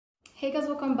Hey guys,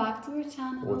 welcome back to our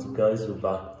channel. What's up guys, we're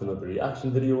back with another reaction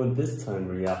video and this time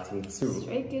we're reacting to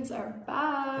Stray Kids are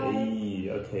back. Hey,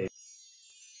 okay.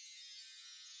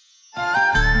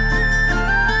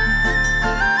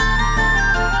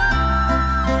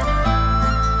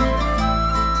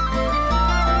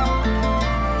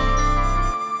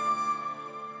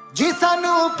 जी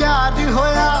सानू प्यार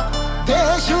होया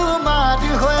बेशुमार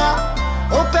होया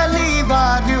ओ पहली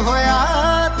बार होया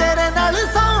तेरे नाल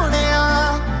सोहणिया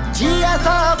जी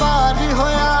ऐसा बार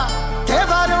होया के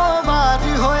बारों बार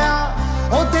होया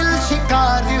ओ दिल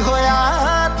शिकार होया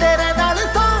तेरे नाल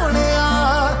सोहणिया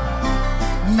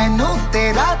मैनू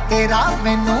तेरा तेरा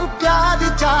मैनू प्यार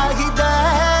चाहिदा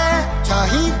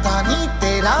चाहिदा नी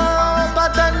तेरा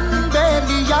बदन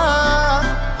बेलिया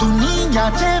दुनिया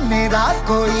च मेरा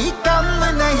कोई कम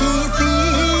नहीं सी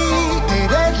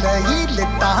तेरे लई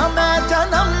लिता मैं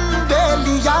जन्म दे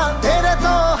लिया तेरे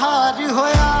तो हार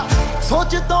होया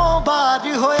सोच तो बार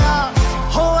होया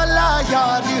हो अल्लाह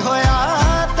यार होया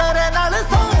तेरे नाल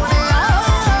सोहणिया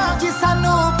जी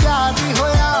सानू प्यार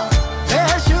होया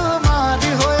बेशुमार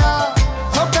होया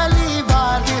हो पहली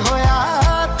बार होया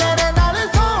तेरे नाल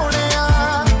सोहणिया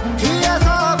जी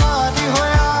ऐसा बार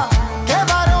होया के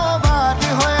बारों बार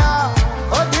होया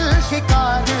ओ दिल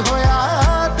शिकार होया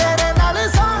तेरे नाल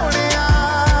सोहणिया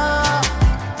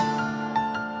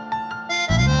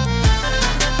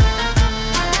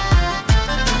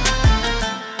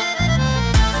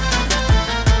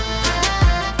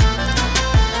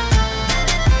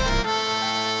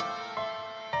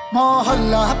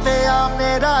मोहल्ला पिया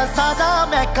मेरा सादा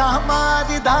मैं कहा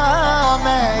मारदा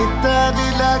मैं इतर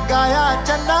लगाया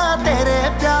चन्ना तेरे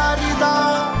प्यार दा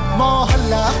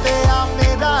मोहल्ला पिया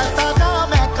मेरा सादा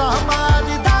मैं कहा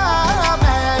मारदा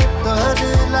मैं इतर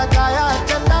लगाया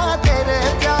चन्ना तेरे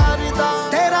प्यार दा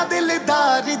तेरा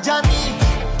दिलदार जानी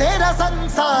तेरा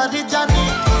संसार जानी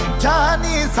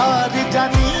जानी सार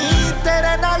जानी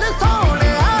तेरे नाल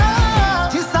सोहणिया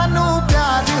जी सानू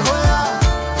प्यार होया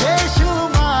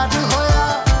बेशुमार होया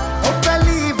ओ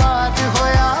पहली बार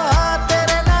होया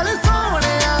तेरे नाल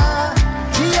सोहणिया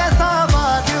जी ऐसा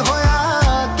बार होया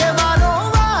के बारों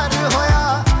बार होया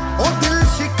ओ दिल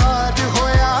शिकार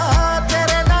होया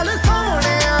तेरे नाल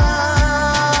सोहणिया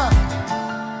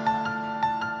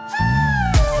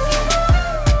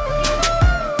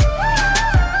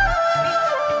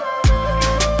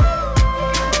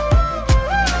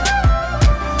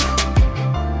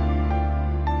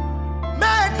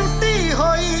मैं टुटी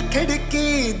होई खिड़की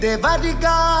दे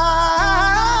वर्गा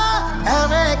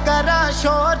एवें करा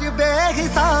शोर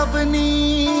बेहिसाब नी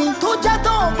तू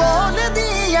जदों बोलदी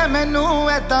ऐ मैनू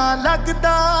ऐदां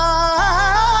लगदा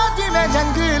जिवें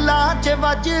जंगलां च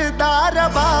वजदा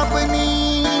रबाब नी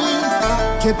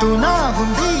जे तू ना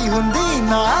हुंदी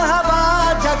ना हवा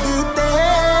जग ते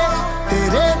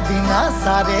तेरे बिना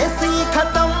सारे सी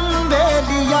खत्म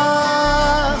बेलिया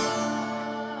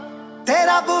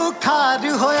तेरा बुखार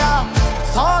होया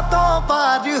सौ तो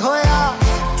पार होया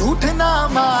झूठ ना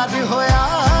मार होया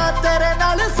तेरे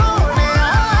नाल सोहणिया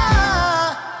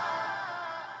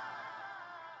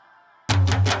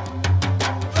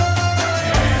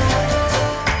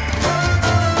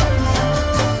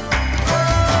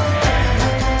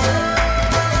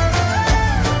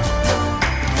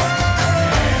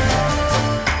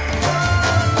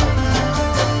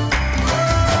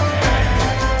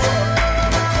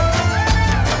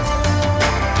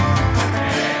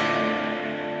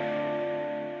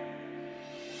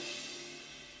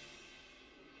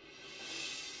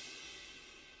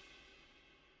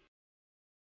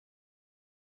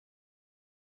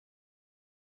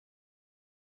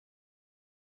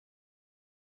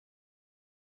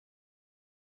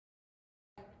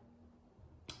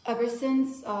Ever since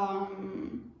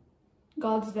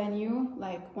God's Venue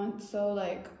went so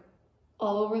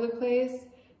all over the place,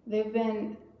 they've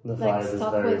been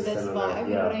stuck with this similar. vibe.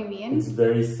 You know what I mean? It's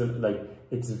very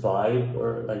it's vibe or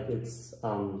it's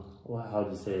how do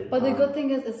you say it? But the good thing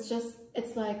is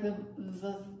it's like the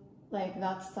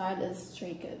that style is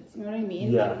Stray Kids. You know what I mean?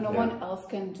 Yeah, no one else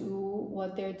can do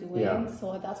what they're doing. So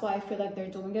that's why I feel like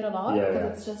they're doing it a lot. Because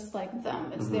it's just like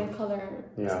them. It's their color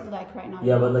right now.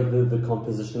 Yeah, but the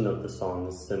composition of the song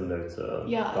is similar to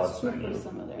God's it's super Menu.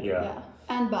 similar. Yeah.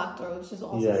 And Backdoor, which is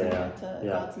also similar to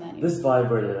God's Menu. This vibe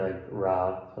where they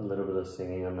rap, a little bit of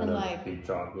singing, and then a beat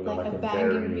drop, you know, like a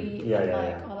very banging beat,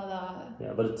 all of that.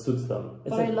 Yeah, but it suits them.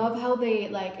 But I love how they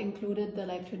included the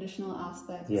traditional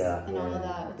aspects and all of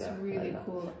that. It's really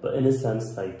cool. But in a sense,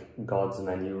 God's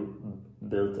Menu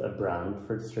built a brand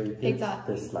for Stray Kids.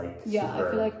 Exactly. This I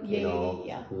feel like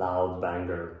loud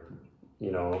banger,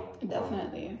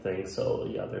 definitely thing. So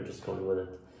yeah, they're just going with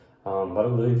it. but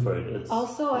I'm living for it. It's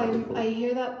also I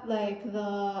hear that like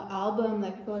the album,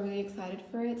 like people are really excited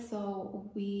for it, so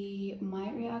we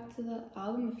might react to the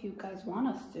album if you guys want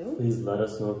us to. Please let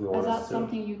us know if you want us to. Is that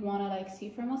something you'd want to like see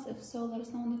from us? If so, let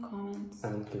us know in the comments.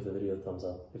 And give the video a thumbs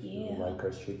up if you like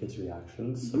our Stray Kids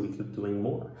reactions, so we keep doing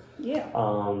more. Yeah.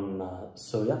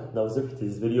 So yeah, that was it for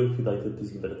today's video. If you liked it,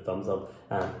 please give it a thumbs up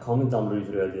and comment down below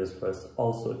video ideas for us.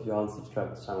 Also, if you haven't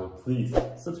subscribed to the channel, please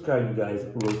subscribe, you guys.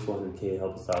 Road to 100K,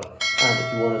 help us out. And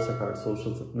if you want to check our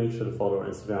socials, make sure to follow our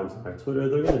Instagrams and our Twitter.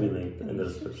 They're going to be linked in the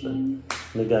description.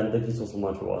 And again, thank you so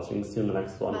much for watching. See you in the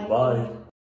next one. Bye.